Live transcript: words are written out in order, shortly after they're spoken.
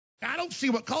I don't see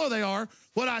what color they are.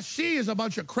 What I see is a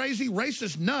bunch of crazy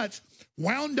racist nuts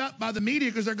wound up by the media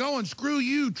because they're going, screw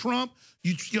you, Trump,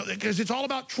 because it's all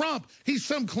about Trump. He's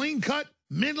some clean-cut,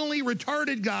 mentally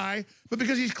retarded guy, but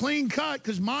because he's clean-cut,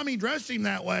 because mommy dressed him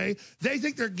that way, they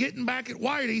think they're getting back at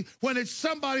Whitey when it's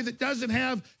somebody that doesn't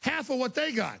have half of what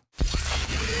they got.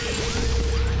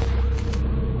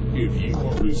 If you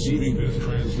are receiving this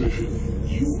transmission,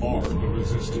 you are the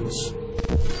resistance.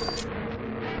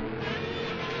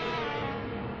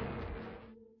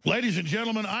 Ladies and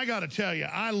gentlemen, I got to tell you,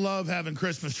 I love having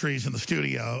Christmas trees in the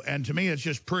studio, and to me it's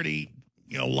just pretty,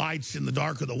 lights in the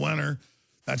dark of the winter.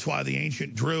 That's why the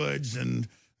ancient Druids and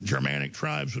Germanic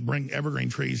tribes would bring evergreen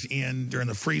trees in during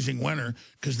the freezing winter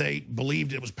because they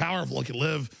believed it was powerful. It could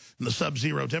live in the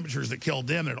sub-zero temperatures that killed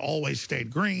them, and it always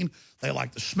stayed green. They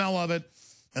liked the smell of it,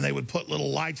 and they would put little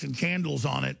lights and candles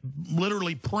on it,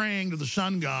 literally praying to the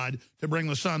sun god to bring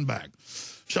the sun back.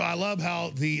 So I love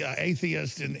how the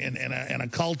atheist and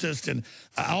occultist, and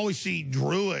I always see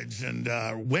Druids and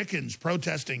Wiccans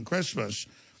protesting Christmas,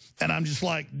 and I'm just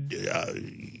like,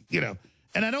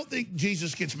 and I don't think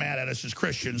Jesus gets mad at us as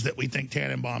Christians that we think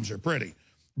Tannenbaums are pretty.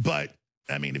 But,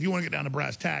 I mean, if you want to get down to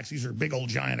brass tacks, these are big old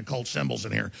giant occult symbols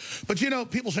in here. But,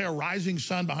 people say a rising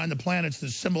sun behind the planet's the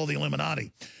symbol of the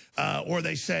Illuminati. Or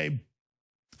they say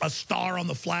a star on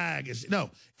the flag is... No,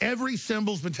 every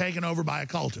symbol's been taken over by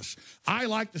occultists. I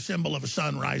like the symbol of a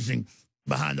sun rising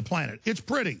behind the planet. It's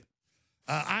pretty.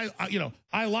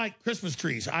 I like Christmas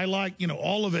trees. I like,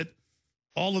 all of it.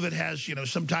 All of it has,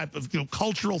 some type of,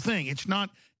 cultural thing. It's not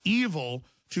evil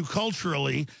to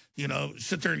culturally,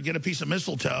 sit there and get a piece of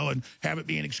mistletoe and have it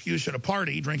be an excuse at a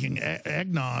party, drinking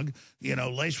eggnog,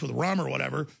 laced with rum or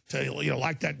whatever, to,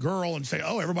 like that girl and say,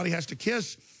 oh, everybody has to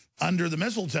kiss under the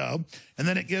mistletoe. And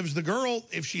then it gives the girl,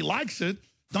 if she likes it,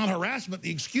 not harassment,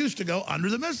 the excuse to go under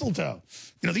the mistletoe.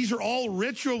 These are all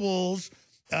rituals,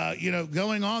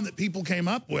 going on that people came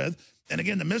up with. And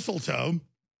again, the mistletoe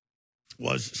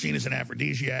was seen as an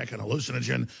aphrodisiac, an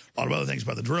hallucinogen, a lot of other things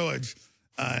by the Druids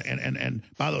and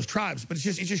by those tribes. But it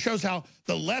just shows how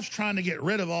the left's trying to get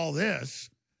rid of all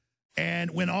this. And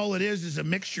when all it is a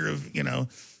mixture of,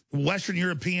 Western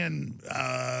European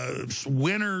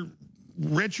winter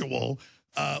ritual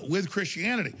with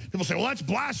Christianity. People say, well, that's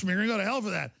blasphemy. You're going to go to hell for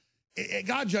that.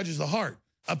 God judges the heart.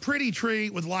 A pretty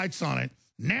tree with lights on it.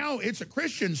 Now it's a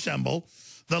Christian symbol.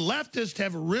 The leftists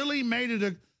have really made it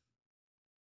a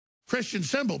Christian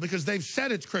symbol because they've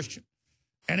said it's Christian.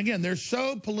 And again, they're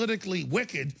so politically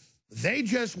wicked, they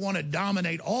just want to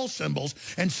dominate all symbols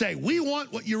and say, we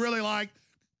want what you really like,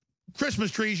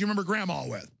 Christmas trees you remember Grandma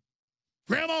with.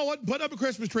 Grandma wouldn't put up a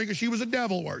Christmas tree because she was a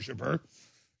devil worshiper.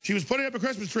 She was putting up a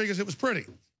Christmas tree because it was pretty.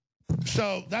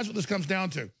 So that's what this comes down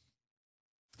to.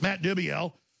 Matt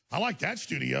Dubiel, I like that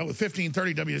studio with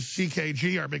 1530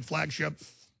 WCKG, our big flagship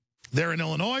there in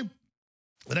Illinois.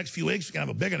 The next few weeks, we're going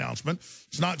to have a big announcement.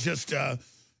 It's not just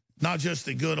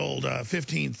the good old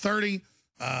 1530,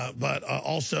 but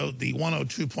also the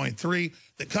 102.3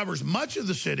 that covers much of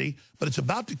the city, but it's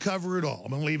about to cover it all.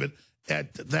 I'm going to leave it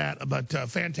at that, but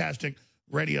fantastic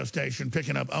radio station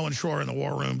picking up Owen Shroyer in the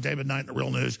War Room, David Knight in the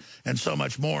Real News, and so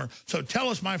much more. So tell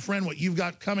us, my friend, what you've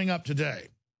got coming up today.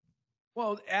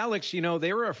 Well, Alex,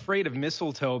 they were afraid of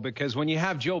mistletoe because when you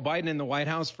have Joe Biden in the White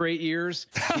House for 8 years,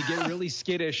 you get really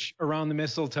skittish around the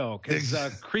mistletoe because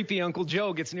creepy Uncle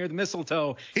Joe gets near the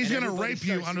mistletoe. He's going to rape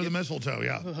you under the mistletoe,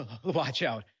 yeah. Watch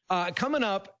out. Coming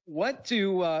up, what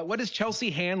does Chelsea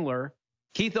Handler,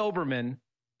 Keith Olbermann,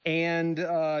 and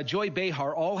Joy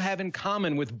Behar all have in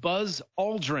common with Buzz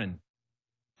Aldrin?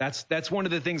 That's one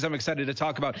of the things I'm excited to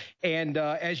talk about. And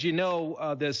as you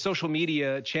know, the social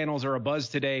media channels are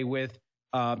abuzz today with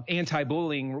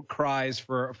anti-bullying cries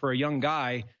for a young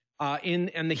guy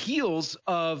in the heels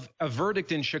of a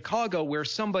verdict in Chicago where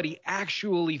somebody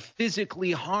actually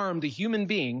physically harmed a human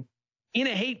being in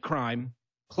a hate crime,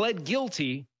 pled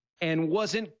guilty, and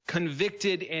wasn't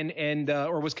convicted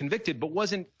or was convicted but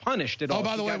wasn't punished at all. Oh,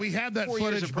 by the way, we have that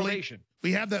footage.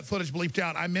 We have that footage bleeped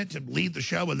out. I meant to lead the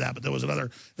show with that, but there was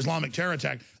another Islamic terror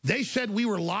attack. They said we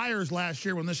were liars last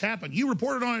year when this happened. You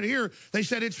reported on it here. They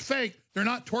said it's fake. They're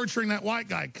not torturing that white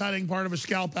guy, cutting part of his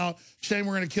scalp out, saying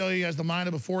we're going to kill you. He has the mind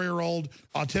of a 4-year-old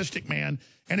autistic man.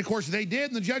 And, of course, they did,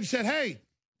 and the judge said, hey,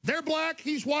 they're black,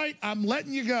 he's white, I'm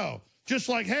letting you go. Just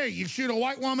like, hey, you shoot a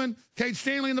white woman, Kate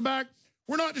Stanley in the back,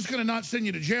 we're not just going to not send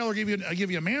you to jail or give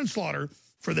you a manslaughter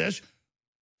for this.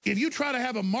 If you try to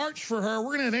have a march for her,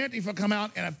 we're going to have Antifa come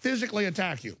out and physically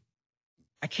attack you.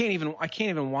 I can't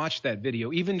even watch that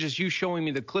video. Even just you showing me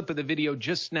the clip of the video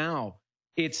just now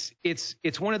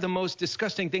It's one of the most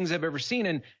disgusting things I've ever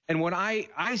seen. And what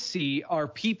I see are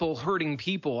people hurting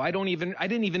people. I didn't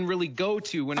even really go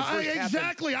to when it first happened.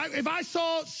 Exactly. If I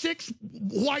saw 6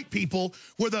 white people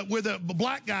with a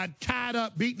black guy tied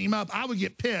up, beating him up, I would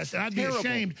get pissed and I'd be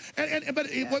ashamed.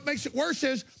 What makes it worse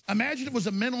is, imagine it was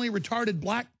a mentally retarded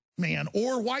black man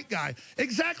or white guy.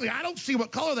 Exactly. I don't see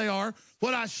what color they are.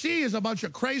 What I see is a bunch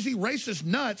of crazy racist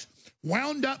nuts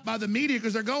wound up by the media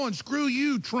because they're going, screw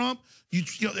you, Trump,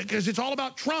 because it's all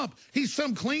about Trump. He's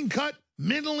some clean-cut,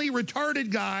 mentally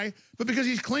retarded guy, but because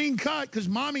he's clean-cut, because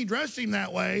mommy dressed him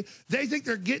that way, they think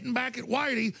they're getting back at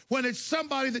Whitey when it's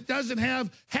somebody that doesn't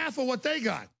have half of what they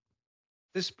got.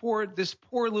 This poor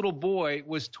little boy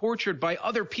was tortured by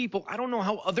other people. I don't know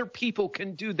how other people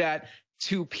can do that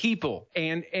to people.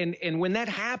 And when that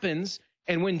happens,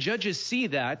 and when judges see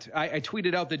that, I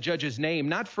tweeted out the judge's name,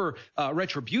 not for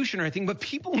retribution or anything, but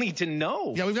people need to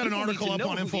know. Yeah, we've got an article up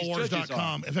on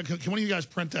Infowars.com. Can one of you guys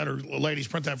print that, or ladies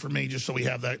print that for me, just so we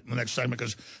have that in the next segment?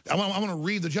 Because I want to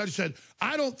read. The judge said,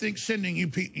 "I don't think sending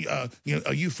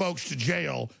you folks to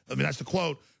jail, I mean, that's the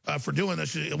quote, for doing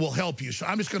this, it will help you. So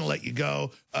I'm just going to let you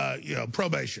go,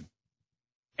 probation."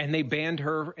 And they banned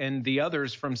her and the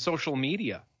others from social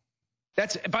media.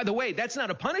 That's, by the way, that's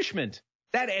not a punishment.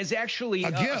 That is actually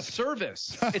a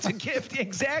service. It's a gift.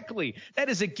 Exactly. That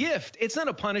is a gift. It's not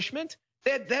a punishment.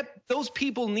 Those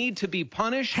people need to be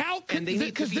punished. How can they?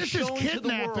 Because this is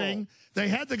kidnapping. They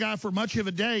had the guy for much of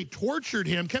a day, tortured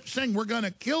him, kept saying, "We're going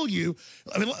to kill you."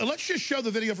 I mean, let's just show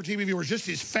the video for TV viewers, just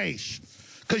his face.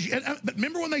 Because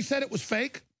remember when they said it was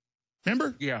fake?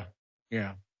 Remember? Yeah.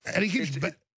 Yeah. And he keeps.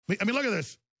 I mean, look at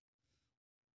this.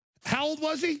 How old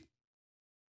was he?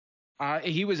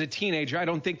 He was a teenager. I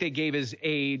don't think they gave his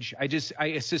age.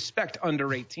 I suspect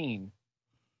under 18.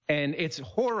 And it's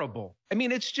horrible. I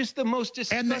mean, it's just the most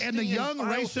disgusting. And the young,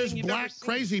 racist, black,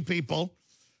 crazy people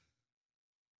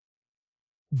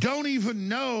don't even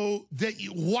know that.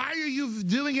 Why are you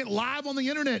doing it live on the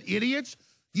internet, idiots?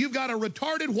 You've got a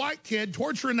retarded white kid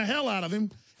torturing the hell out of him,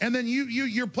 and then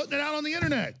you're putting it out on the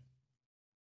internet.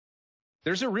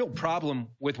 There's a real problem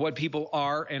with what people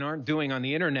are and aren't doing on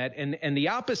the internet. And the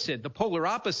opposite, the polar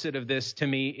opposite of this to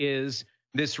me is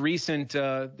this recent,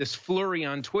 this flurry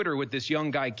on Twitter with this young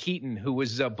guy, Keaton, who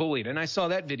was bullied. And I saw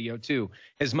that video too.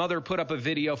 His mother put up a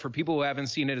video. For people who haven't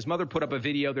seen it, his mother put up a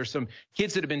video. There's some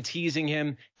kids that have been teasing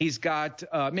him. He's got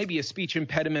maybe a speech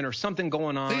impediment or something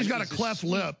going on. He's got a cleft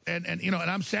lip. And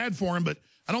I'm sad for him, but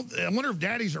I wonder if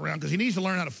daddy's around, because he needs to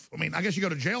learn how to, I mean, I guess you go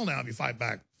to jail now if you fight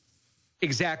back.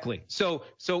 Exactly. So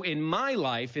in my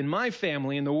life, in my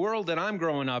family, in the world that I'm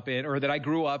growing up in, or that I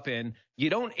grew up in, you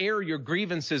don't air your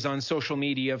grievances on social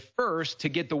media first to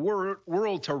get the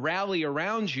world to rally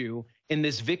around you in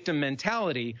this victim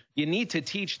mentality. You need to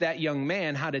teach that young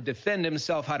man how to defend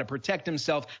himself, how to protect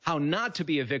himself, how not to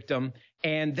be a victim.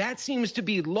 And that seems to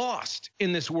be lost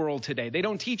in this world today. They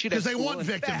don't teach it at school. Because they want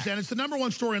victims, and it's the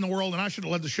 #1 story in the world, and I should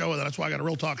have led the show with it. That's why I got a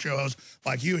real talk show host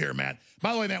like you here, Matt.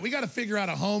 By the way, Matt, we got to figure out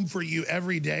a home for you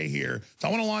every day here. So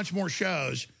I want to launch more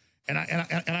shows, and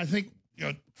I think,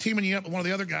 teaming you up with one of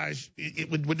the other guys, it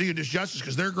would do you justice,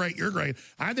 because they're great, you're great.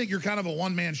 I think you're kind of a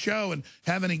one-man show, and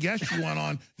have any guests you want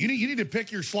on, you need to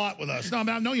pick your slot with us. No, I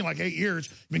mean, I've known you like 8 years.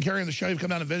 You've been carrying the show. You've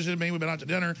come down and visited me. We've been out to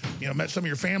dinner, met some of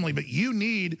your family, but you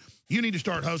need to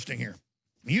start hosting here.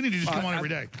 You need to just come on every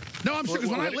day. No, I'm serious.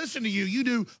 When I listen to you, you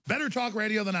do better talk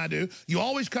radio than I do. You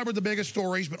always cover the biggest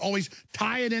stories, but always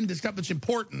tie it into stuff that's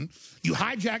important. You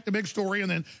hijack the big story and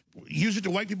then use it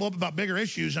to wake people up about bigger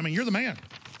issues. I mean, you're the man.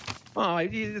 Oh,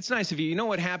 it's nice of you. You know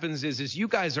what happens is you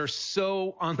guys are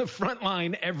so on the front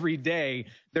line every day.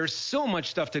 There's so much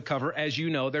stuff to cover, as you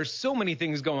know. There's so many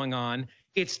things going on.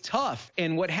 It's tough.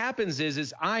 And what happens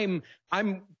is I'm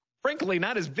frankly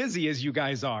not as busy as you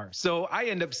guys are. So I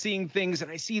end up seeing things,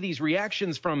 and I see these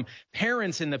reactions from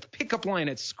parents in the pickup line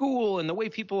at school and the way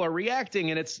people are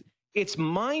reacting, and it's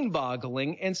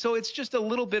mind-boggling. And so it's just a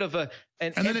little bit of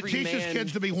and then it teaches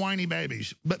kids to be whiny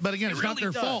babies. But again, it's not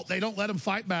their fault. They don't let them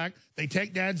fight back. They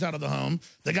take dads out of the home.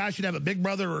 The guy should have a big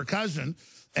brother or a cousin.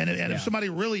 And if somebody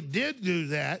really did do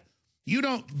that, you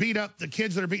don't beat up the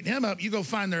kids that are beating him up. You go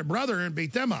find their brother and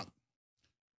beat them up.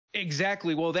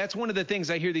 Exactly. Well, that's one of the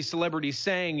things I hear these celebrities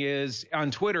saying is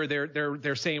on Twitter,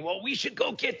 they're saying, well, we should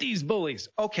go get these bullies.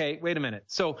 Okay, wait a minute.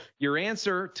 So your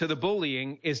answer to the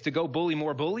bullying is to go bully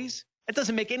more bullies? That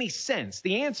doesn't make any sense.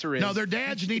 The answer is... No, their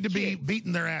dads need to be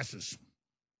beating their asses.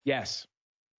 Yes.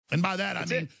 And by that, I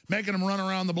mean making them run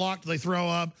around the block till they throw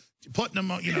up, putting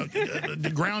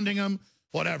them, grounding them,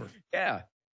 whatever. Yeah.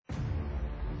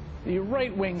 The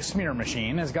right-wing smear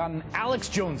machine has gotten Alex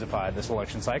Jonesified this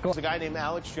election cycle. There's a guy named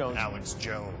Alex Jones. Alex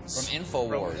Jones. From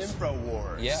InfoWars. From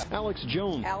InfoWars. Yeah. Alex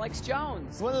Jones. Alex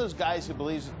Jones. One of those guys who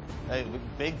believes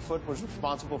Bigfoot was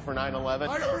responsible for 9/11.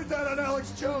 I heard that on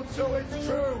Alex Jones, so it's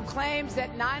true. Claims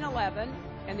that 9/11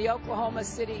 and the Oklahoma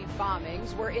City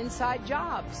bombings were inside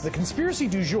jobs. The conspiracy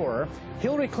du jour,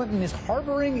 Hillary Clinton is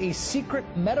harboring a secret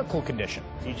medical condition.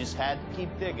 You just had to keep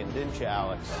digging, didn't you,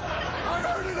 Alex? I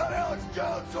heard it on Alex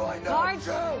Jones, so I know it's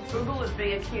true. Google is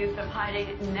being accused of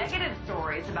hiding negative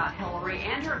stories about Hillary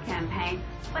and her campaign,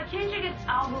 by changing its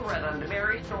algorithm to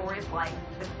bury stories like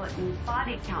the Clinton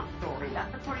body count story.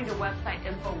 That's according to website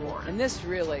InfoWars. And this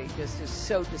really just is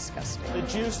so disgusting. The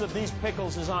juice of these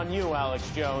pickles is on you, Alex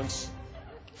Jones.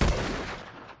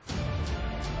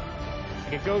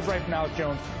 It goes right from Alex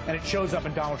Jones, and it shows up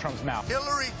in Donald Trump's mouth.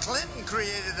 Hillary Clinton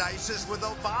created ISIS with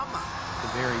Obama. The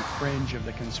very fringe of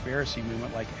the conspiracy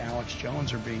movement, like Alex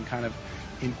Jones, are being kind of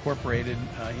incorporated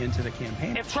into the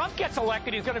campaign. If Trump gets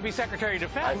elected, he's going to be Secretary of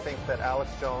Defense. I think that Alex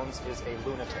Jones is a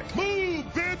lunatic. Move,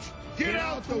 bitch! Get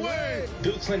out the way!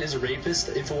 Bill Clinton is a rapist,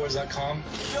 Infowars.com.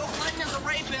 Bill Clinton is a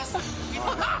rapist.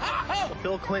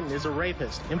 Bill Clinton is a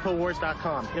rapist.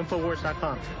 Infowars.com.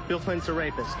 Infowars.com. Bill Clinton's a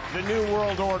rapist. The New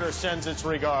World Order sends its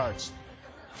regards.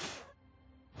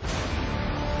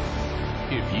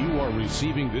 If you are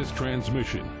receiving this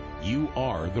transmission, you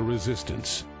are the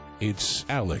resistance. It's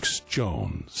Alex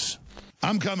Jones.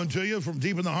 I'm coming to you from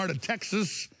deep in the heart of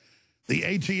Texas, the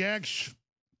ATX.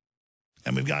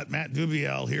 And we've got Matt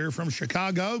Dubiel here from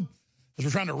Chicago, as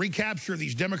we're trying to recapture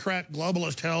these Democrat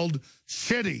globalist-held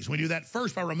cities. We do that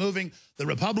first by removing the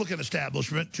Republican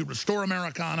establishment to restore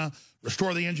Americana,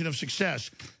 restore the engine of success.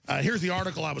 Here's the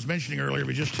article I was mentioning earlier.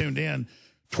 We just tuned in.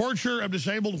 Torture of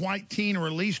disabled white teen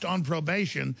released on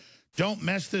probation. Don't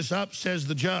mess this up, says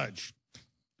the judge.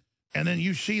 And then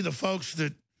you see the folks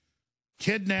that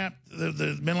kidnapped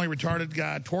the mentally retarded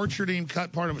guy, tortured him,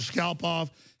 cut part of his scalp off,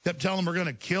 kept telling him, we're going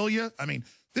to kill you. I mean,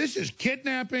 this is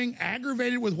kidnapping,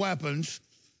 aggravated with weapons,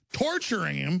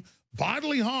 torturing him,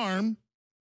 bodily harm,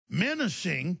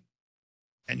 menacing.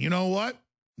 And you know what?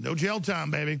 No jail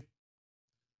time, baby.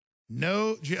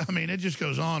 No, I mean, it just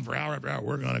goes on for hour after hour.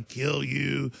 We're going to kill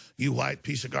you, you white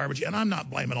piece of garbage. And I'm not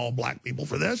blaming all black people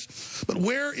for this. But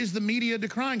where is the media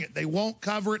decrying it? They won't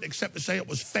cover it except to say it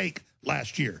was fake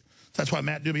last year. That's why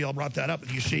Matt Dubiel brought that up.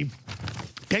 And you see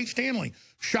Kate Stanley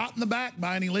shot in the back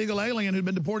by an illegal alien who'd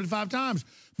been deported 5 times.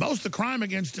 Most of the crime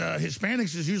against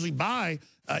Hispanics is usually by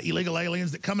illegal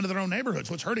aliens that come into their own neighborhood.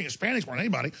 So it's hurting Hispanics more than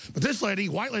anybody. But this lady,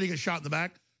 white lady, gets shot in the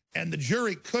back, and the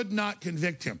jury could not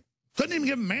convict him. Couldn't even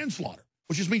give him manslaughter,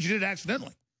 which just means you did it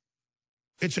accidentally.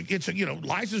 It's a you know,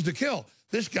 license to kill.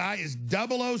 This guy is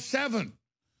 007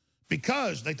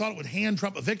 because they thought it would hand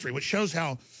Trump a victory, which shows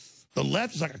how the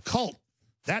left is like a cult.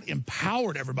 That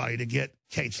empowered everybody to get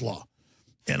Kate's Law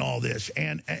and all this.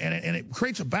 And it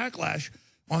creates a backlash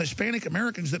on Hispanic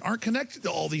Americans that aren't connected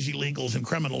to all these illegals and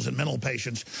criminals and mental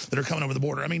patients that are coming over the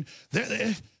border. I mean,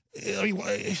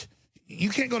 you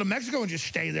can't go to Mexico and just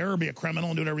stay there or be a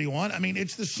criminal and do whatever you want. I mean,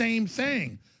 it's the same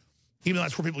thing. Even though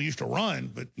that's where people used to run,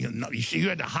 but you know, you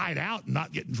had to hide out and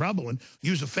not get in trouble and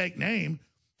use a fake name.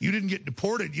 You didn't get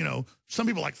deported, you know, some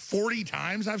people like 40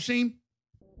 times I've seen.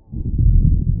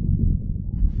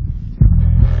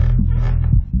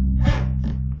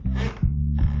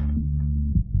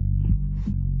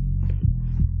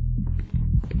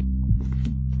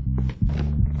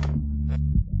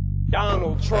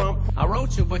 Donald Trump. I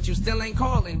wrote you, but you still ain't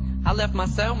calling. I left my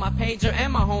cell, my pager,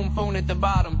 and my home phone at the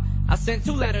bottom. I sent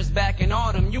 2 letters back in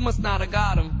autumn. You must not have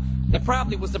got them. There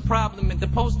probably was a problem at the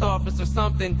post office or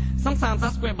something. Sometimes I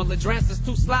scribble addresses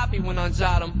too sloppy when I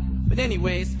jot them. But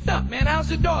anyways, what's up, man? How's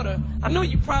your daughter? I know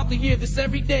you probably hear this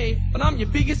every day, but I'm your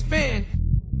biggest fan.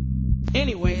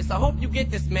 Anyways, I hope you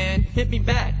get this, man. Hit me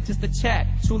back, just a chat.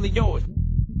 Truly yours.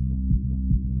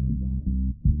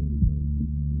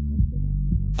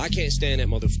 I can't stand that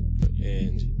motherfucker,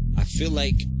 and I feel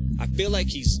like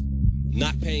he's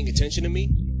not paying attention to me.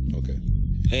 Okay.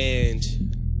 And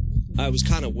I was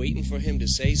kind of waiting for him to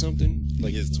say something.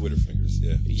 Like his Twitter fingers,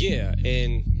 yeah. Yeah,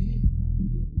 and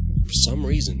for some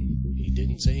reason, he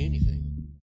didn't say anything.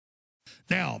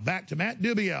 Now, back to Matt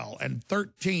Dubiel and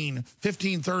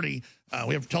 1530.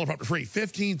 We have teleprompter free,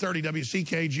 1530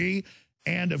 WCKG.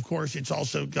 And, of course, it's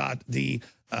also got the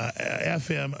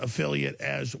FM affiliate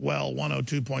as well,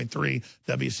 102.3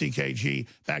 WCKG.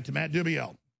 Back to Matt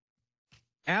Dubiel.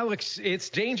 Alex, it's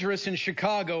dangerous in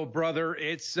Chicago, brother.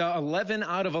 It's 11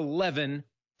 out of 11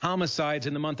 homicides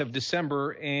in the month of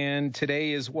December. And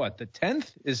today is what, the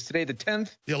 10th? Is today the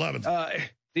 10th? The 11th.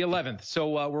 The 11th.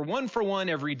 So we're 1 for 1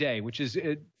 every day, which is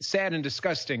sad and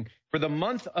disgusting. For the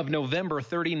month of November,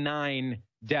 39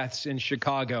 deaths in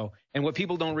Chicago. And what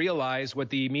people don't realize, what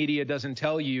the media doesn't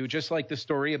tell you, just like the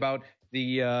story about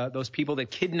those people that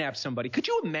kidnapped somebody. Could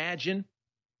you imagine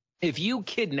if you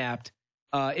kidnapped,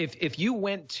 if you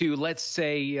went to, let's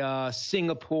say,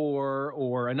 Singapore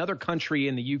or another country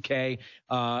in the UK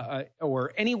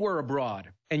or anywhere abroad,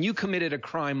 and you committed a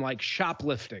crime like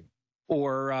shoplifting?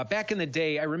 Or back in the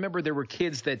day, I remember there were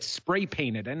kids that spray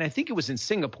painted, and I think it was in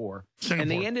Singapore.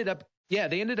 And they ended up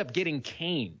getting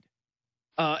caned.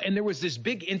 And there was this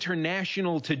big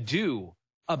international to-do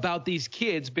about these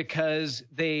kids because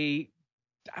they,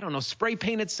 I don't know, spray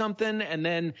painted something, and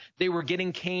then they were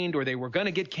getting caned, or they were going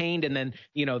to get caned, and then,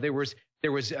 you know, there was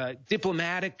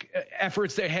diplomatic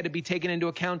efforts that had to be taken into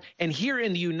account. And here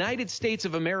in the United States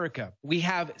of America, we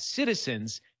have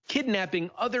citizens kidnapping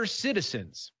other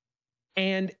citizens.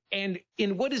 And in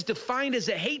what is defined as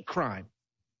a hate crime.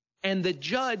 And the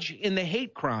judge in the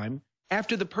hate crime,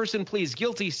 after the person pleads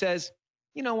guilty, says,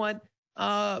 you know what,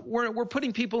 we're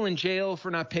putting people in jail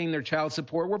for not paying their child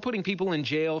support. We're putting people in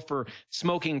jail for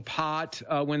smoking pot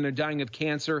when they're dying of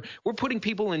cancer. We're putting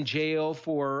people in jail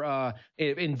for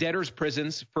in debtors'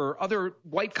 prisons for other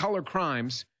white-collar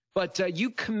crimes. But you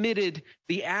committed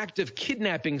the act of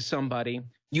kidnapping somebody.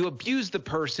 You abused the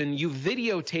person, you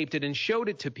videotaped it and showed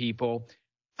it to people.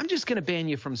 I'm just going to ban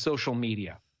you from social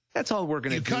media. That's all we're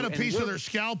going to do. You cut a piece of their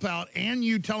scalp out, and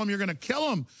you tell them you're going to kill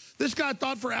them. This guy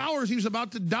thought for hours he was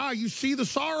about to die. You see the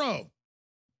sorrow.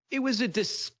 It was a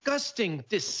disgusting,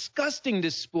 disgusting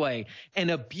display and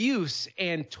abuse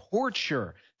and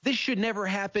torture. This should never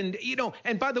happen, you know.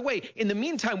 And by the way, in the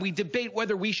meantime, we debate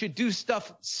whether we should do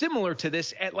stuff similar to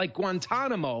this at like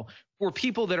Guantanamo for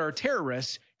people that are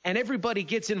terrorists. And everybody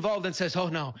gets involved and says, oh,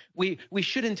 no, we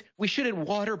shouldn't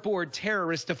waterboard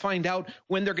terrorists to find out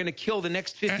when they're going to kill the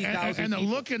next 50,000 And the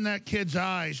look in that kid's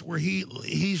eyes where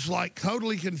he's like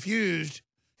totally confused.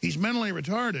 He's mentally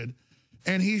retarded.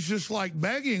 And he's just like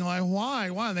begging, like, why?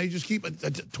 And they just keep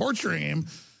torturing him.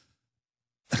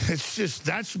 It's just,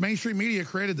 that's mainstream media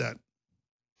created that.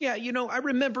 Yeah, you know, I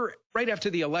remember right after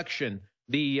the election,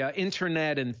 the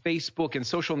internet and Facebook and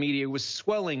social media was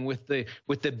swelling with the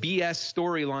BS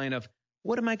storyline of,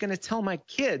 what am I going to tell my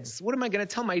kids? What am I going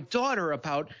to tell my daughter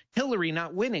about Hillary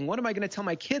not winning? What am I going to tell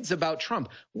my kids about Trump?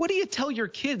 What do you tell your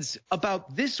kids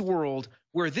about this world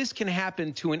where this can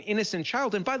happen to an innocent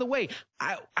child? And by the way,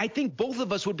 I think both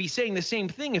of us would be saying the same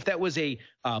thing if that was a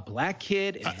black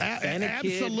kid, an Hispanic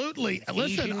kid. Absolutely.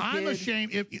 Listen, I'm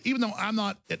ashamed. Even though I'm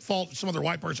not at fault if some other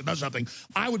white person does something,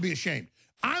 I would be ashamed.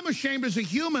 I'm ashamed as a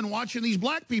human watching these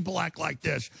black people act like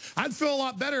this. I'd feel a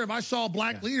lot better if I saw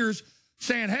black leaders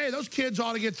saying, hey, those kids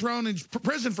ought to get thrown in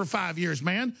prison for 5 years,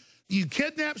 man. You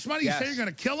kidnap somebody, you say you're going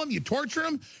to kill them, you torture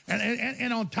them,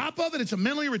 and on top of it, it's a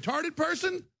mentally retarded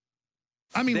person?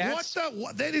 I mean,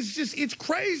 that is just, it's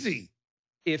crazy.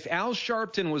 If Al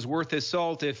Sharpton was worth his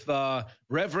salt, if the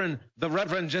Reverend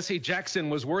Jesse Jackson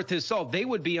was worth his salt, they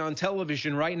would be on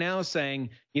television right now saying,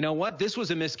 you know what, this was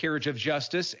a miscarriage of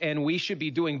justice and we should be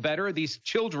doing better. These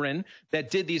children that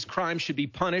did these crimes should be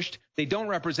punished. They don't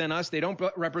represent us. They don't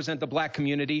represent the black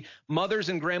community. Mothers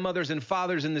and grandmothers and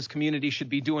fathers in this community should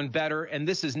be doing better, and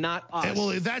this is not us. Well,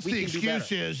 that's the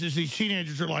excuse is these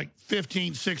teenagers are like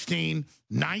 15, 16,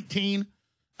 19.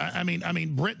 I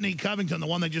mean, Brittany Covington, the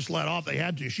one they just let off, they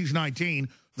had to. She's 19,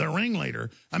 the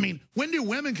ringleader. I mean, when do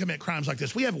women commit crimes like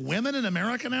this? We have women in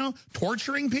America now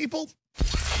torturing people?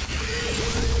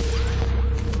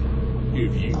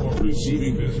 If you are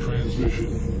receiving this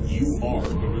transmission, you are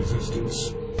the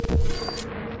resistance.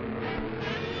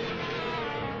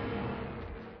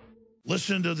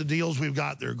 Listen to the deals we've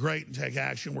got. They're great and take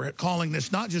action. We're calling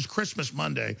this not just Christmas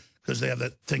Monday, because they have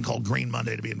that thing called Green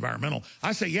Monday to be environmental.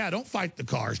 I say, yeah, don't fight the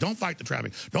cars. Don't fight the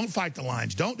traffic. Don't fight the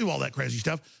lines. Don't do all that crazy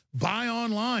stuff. Buy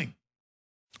online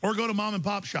or go to mom and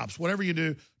pop shops, whatever you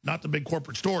do, not the big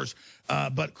corporate stores.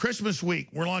 But Christmas week,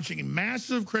 we're launching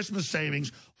massive Christmas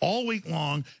savings all week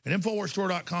long at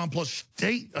InfoWarsStore.com plus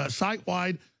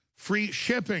site-wide free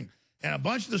shipping. And a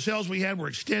bunch of the sales we had were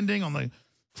extending on the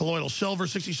colloidal silver,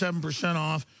 67%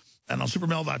 off. And on Super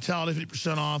Male Vitality,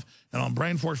 50% off. And on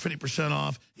Brain Force, 50%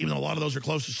 off, even though a lot of those are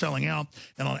close to selling out.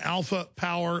 And on Alpha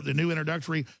Power, the new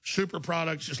introductory super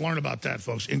products, just learn about that,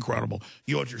 folks. Incredible.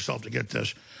 You owe it to yourself to get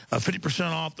this.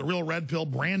 50% off. The Real Red Pill,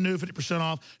 brand new, 50%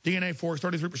 off. DNA Force,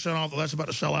 33% off. That's about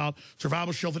to sell out.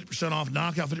 Survival Shield, 50% off.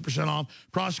 Knockout, 50% off.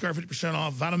 Proscar, 50%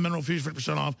 off. Vitamin Mineral Fuse,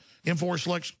 50% off. M4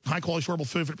 Selects, high-quality storable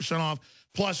food, 50% off.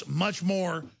 Plus much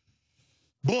more.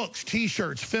 Books,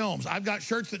 T-shirts, films. I've got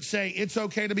shirts that say, it's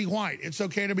okay to be white. It's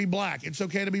okay to be black. It's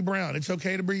okay to be brown. It's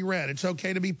okay to be red. It's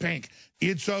okay to be pink.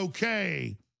 It's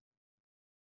okay.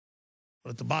 But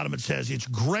at the bottom it says, it's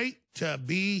great to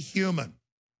be human.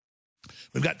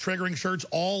 We've got triggering shirts,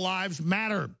 all lives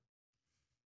matter.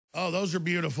 Oh, those are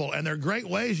beautiful. And they're great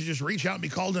ways to just reach out and be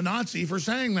called a Nazi for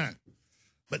saying that.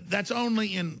 But that's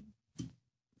only in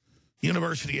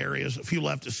university areas, a few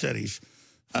leftist cities.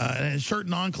 And in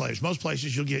certain enclaves, most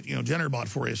places you'll get, gender bought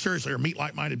for you. Seriously, or meet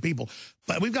like-minded people.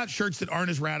 But we've got shirts that aren't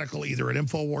as radical either at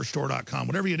InfoWarsStore.com.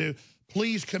 Whatever you do,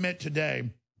 please commit today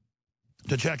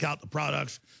to check out the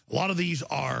products. A lot of these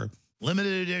are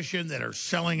limited edition that are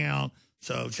selling out.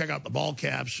 So check out the ball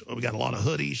caps. We got a lot of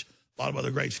hoodies, a lot of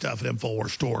other great stuff at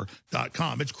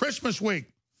InfoWarsStore.com. It's Christmas week.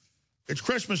 It's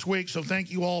Christmas week, so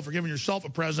thank you all for giving yourself a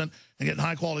present and getting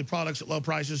high-quality products at low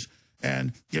prices,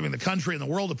 and giving the country and the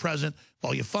world a present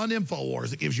while you fund InfoWars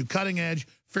that gives you cutting-edge,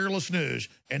 fearless news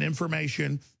and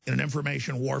information in an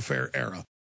information warfare era.